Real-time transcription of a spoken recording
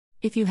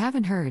If you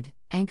haven't heard,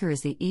 Anchor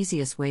is the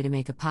easiest way to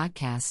make a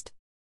podcast.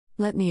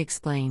 Let me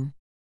explain.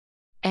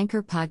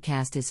 Anchor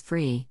Podcast is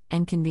free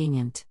and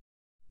convenient.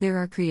 There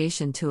are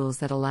creation tools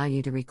that allow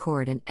you to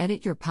record and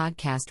edit your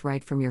podcast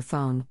right from your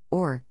phone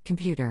or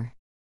computer.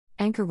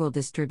 Anchor will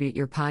distribute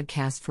your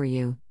podcast for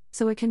you,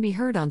 so it can be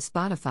heard on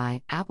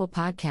Spotify, Apple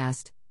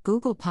Podcast,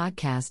 Google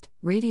Podcast,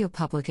 Radio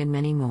Public, and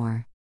many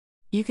more.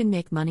 You can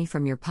make money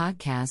from your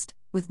podcast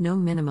with no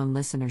minimum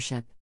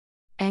listenership.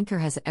 Anchor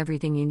has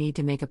everything you need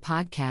to make a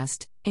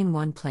podcast in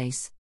one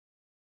place.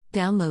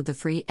 Download the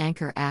free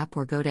Anchor app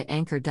or go to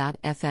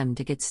anchor.fm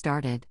to get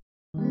started.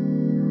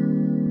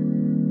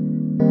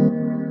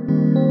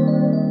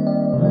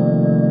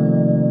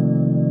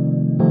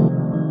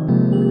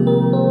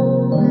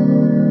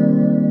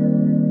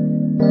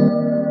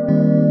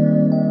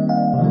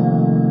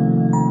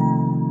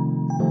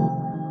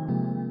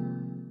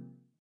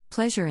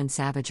 Pleasure and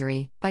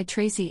Savagery, by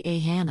Tracy A.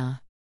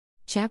 Hannah.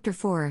 Chapter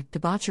 4,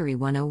 Debauchery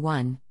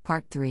 101,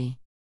 Part 3.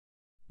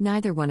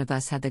 Neither one of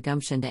us had the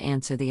gumption to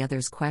answer the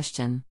other's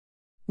question.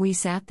 We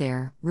sat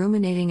there,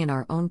 ruminating in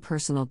our own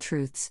personal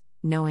truths,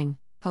 knowing,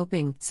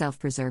 hoping,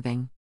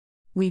 self-preserving.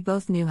 We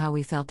both knew how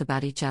we felt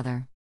about each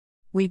other.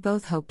 We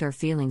both hoped our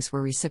feelings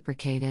were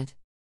reciprocated.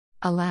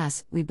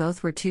 Alas, we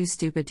both were too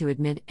stupid to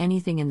admit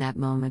anything in that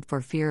moment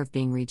for fear of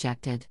being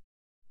rejected.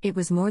 It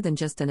was more than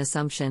just an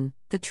assumption,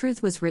 the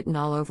truth was written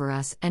all over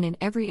us and in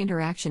every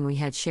interaction we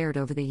had shared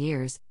over the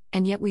years,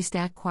 and yet we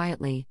sat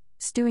quietly,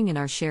 stewing in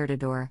our shared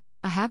ardor,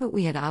 a habit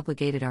we had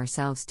obligated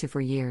ourselves to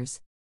for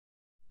years.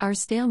 Our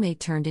stalemate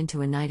turned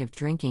into a night of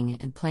drinking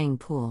and playing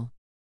pool.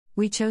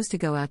 We chose to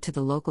go out to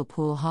the local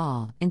pool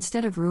hall,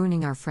 instead of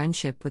ruining our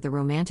friendship with a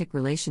romantic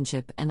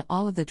relationship and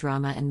all of the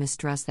drama and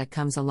mistrust that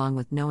comes along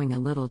with knowing a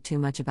little too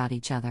much about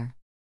each other.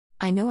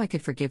 I know I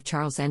could forgive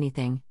Charles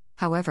anything,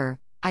 however,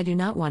 I do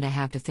not want to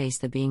have to face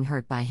the being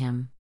hurt by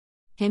him.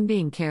 Him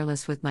being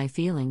careless with my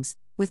feelings,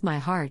 with my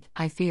heart,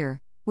 I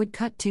fear, would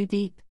cut too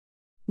deep.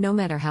 No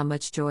matter how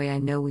much joy I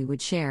know we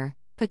would share,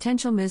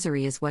 potential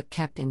misery is what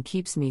kept and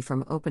keeps me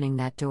from opening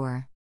that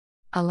door.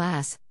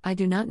 Alas, I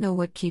do not know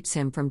what keeps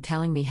him from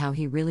telling me how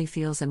he really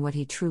feels and what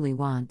he truly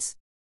wants.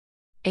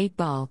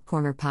 8-ball,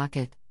 corner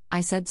pocket,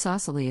 I said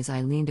saucily as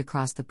I leaned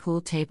across the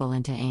pool table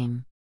and to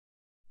aim.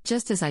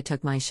 Just as I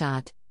took my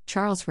shot,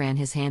 Charles ran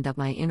his hand up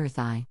my inner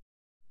thigh.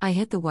 I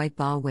hit the white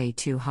ball way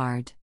too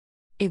hard.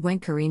 It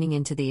went careening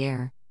into the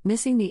air,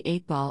 missing the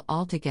 8-ball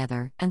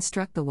altogether, and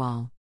struck the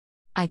wall.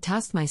 I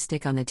tossed my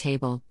stick on the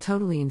table,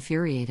 totally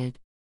infuriated.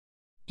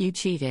 "You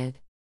cheated!"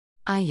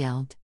 I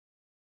yelled.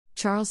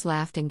 Charles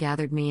laughed and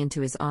gathered me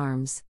into his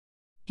arms.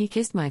 He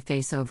kissed my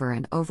face over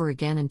and over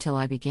again until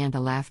I began to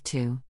laugh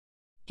too.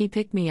 He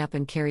picked me up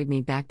and carried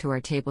me back to our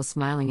table,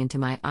 smiling into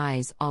my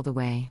eyes all the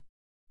way.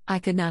 I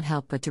could not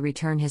help but to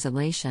return his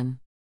elation.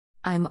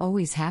 I'm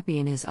always happy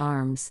in his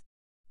arms.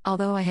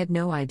 Although I had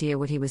no idea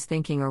what he was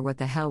thinking or what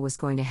the hell was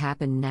going to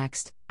happen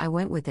next, I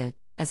went with it,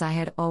 as I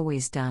had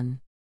always done.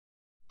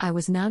 "I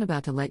was not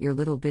about to let your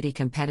little bitty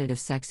competitive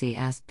sexy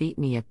ass beat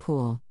me at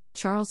pool,"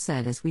 Charles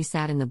said as we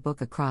sat in the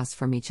book across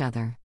from each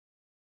other.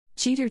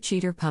 "Cheater,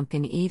 cheater,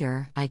 pumpkin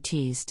eater," I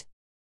teased.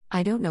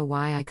 "I don't know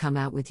why I come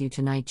out with you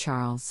tonight,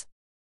 Charles."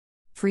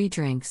 "Free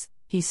drinks,"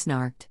 he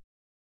snarked.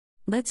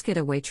 "Let's get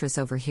a waitress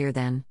over here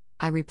then,"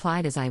 I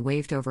replied as I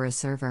waved over a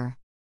server.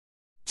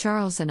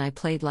 Charles and I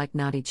played like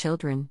naughty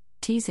children,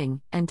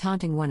 teasing and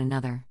taunting one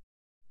another.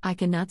 I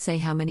cannot say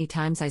how many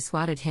times I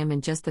swatted him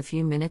in just the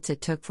few minutes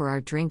it took for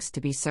our drinks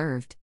to be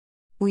served.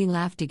 We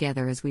laughed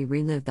together as we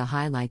relived the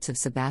highlights of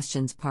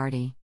Sebastian's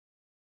party.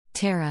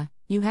 "Tara,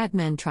 you had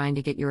men trying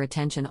to get your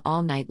attention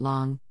all night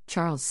long,"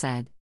 Charles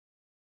said.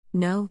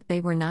 "No,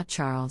 they were not,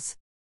 Charles.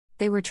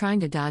 They were trying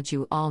to dodge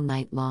you all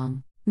night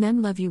long.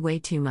 Men love you way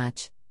too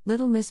much.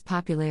 Little Miss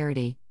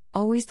Popularity,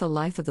 always the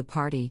life of the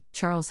party,"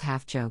 Charles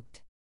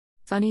half-joked.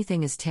 "Funny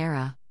thing is,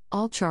 Tara,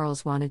 all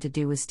Charles wanted to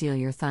do was steal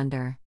your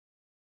thunder.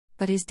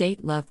 But his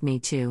date loved me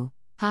too,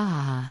 ha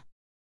ha ha.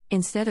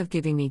 Instead of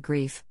giving me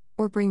grief,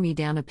 or bring me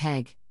down a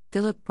peg,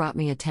 Philip brought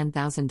me a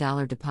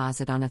 $10,000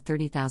 deposit on a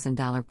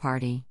 $30,000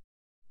 party."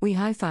 We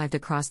high-fived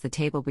across the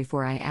table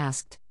before I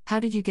asked, "How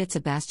did you get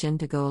Sebastian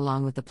to go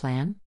along with the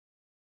plan?"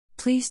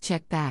 Please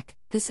check back,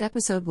 this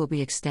episode will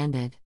be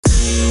extended.